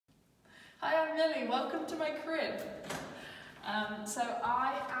Hi, I'm Millie, welcome to my crib. So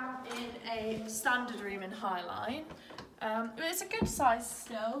I am in a standard room in Highline. It's a good size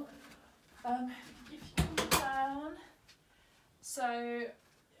still. If you come down, so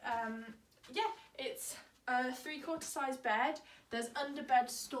yeah, it's a 3/4 size bed. There's underbed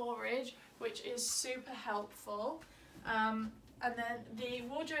storage, which is super helpful. And then the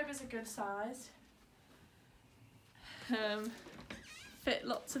wardrobe is a good size. Fit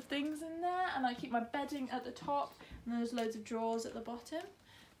lots of things in there, and I keep my bedding at the top, and there's loads of drawers at the bottom.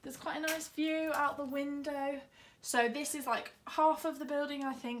 There's quite a nice view out the window. So this is like half of the building,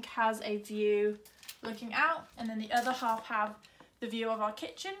 I think, has a view looking out, and then the other half have the view of our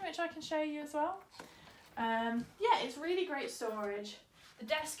kitchen, which I can show you as well. Yeah, it's really great storage. The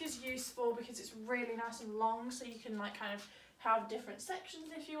desk is useful because it's really nice and long, so you can like kind of have different sections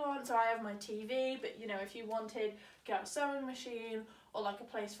if you want. So I have my TV, but you know, if you wanted, get a sewing machine or like a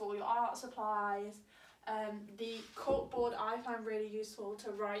place for all your art supplies. The corkboard I find really useful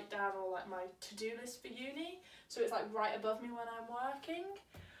to write down all like my to-do list for uni, so it's like right above me when I'm working.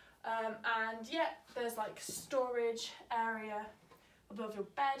 And yeah, there's like storage area above your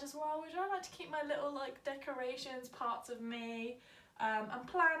bed as well, which I like to keep my little like decorations, parts of me, and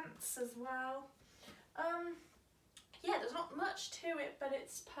plants as well. Yeah, there's not much to it, but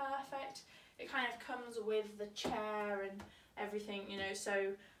it's perfect. It kind of comes with the chair and everything, you know,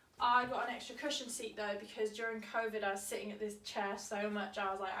 so I got an extra cushion seat though, because during COVID I was sitting at this chair so much, I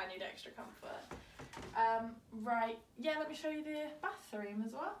was like, I need extra comfort. Right, yeah, let me show you the bathroom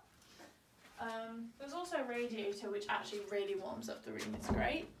as well. There's also a radiator which actually really warms up the room, it's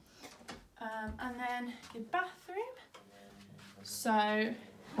great. And then the bathroom, so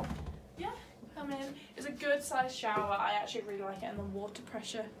yeah, come in. It's a good sized shower, I actually really like it, and the water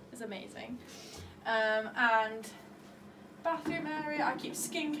pressure is amazing. And bathroom area, I keep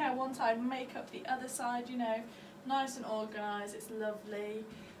skincare one side, makeup the other side, you know, nice and organised, it's lovely.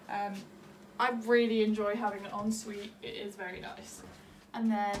 I really enjoy having an ensuite, it is very nice. And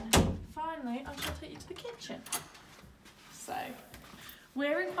then finally I shall take you to the kitchen. So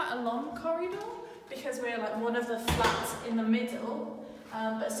we're in quite a long corridor because we're like one of the flats in the middle,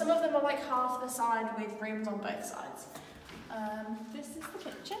 but some of them are like half the side with rooms on both sides. This is the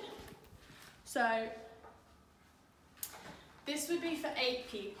kitchen. So this would be for 8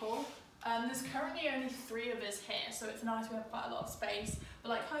 people. There's currently only 3 of us here, so it's nice, we have quite a lot of space. But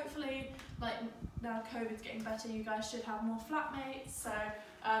like hopefully, like now COVID's getting better, you guys should have more flatmates. So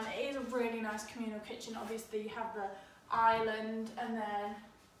it is a really nice communal kitchen. Obviously you have the island and then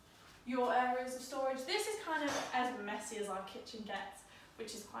your areas of storage. This is kind of as messy as our kitchen gets,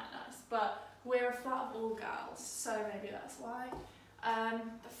 which is quite nice. But we're a flat of all girls, so maybe that's why.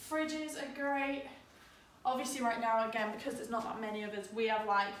 The fridges are great. Obviously right now, again, because there's not that many of us, we have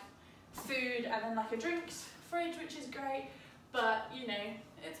like food and then like a drinks fridge, which is great, but you know,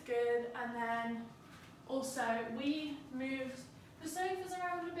 it's good. And then also we moved the sofas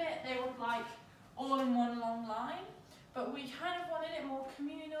around a bit. They were like all in one long line, but we kind of wanted it more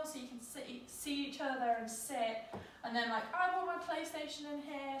communal, so you can see each other and sit. And then like I brought my PlayStation in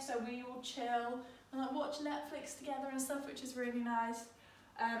here, so we all chill and like watch Netflix together and stuff, which is really nice.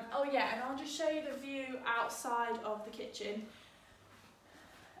 Oh yeah, and I'll just show you the view outside of the kitchen.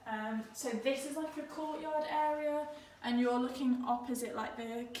 So this is like a courtyard area, and you're looking opposite like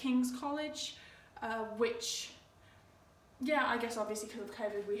the King's College, which, yeah, I guess obviously because of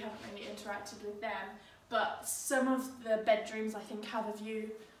COVID we haven't really interacted with them, but some of the bedrooms I think have a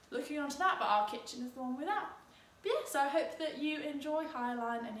view looking onto that, but our kitchen is the one without. But yeah, so I hope that you enjoy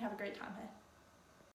Highline and you have a great time here.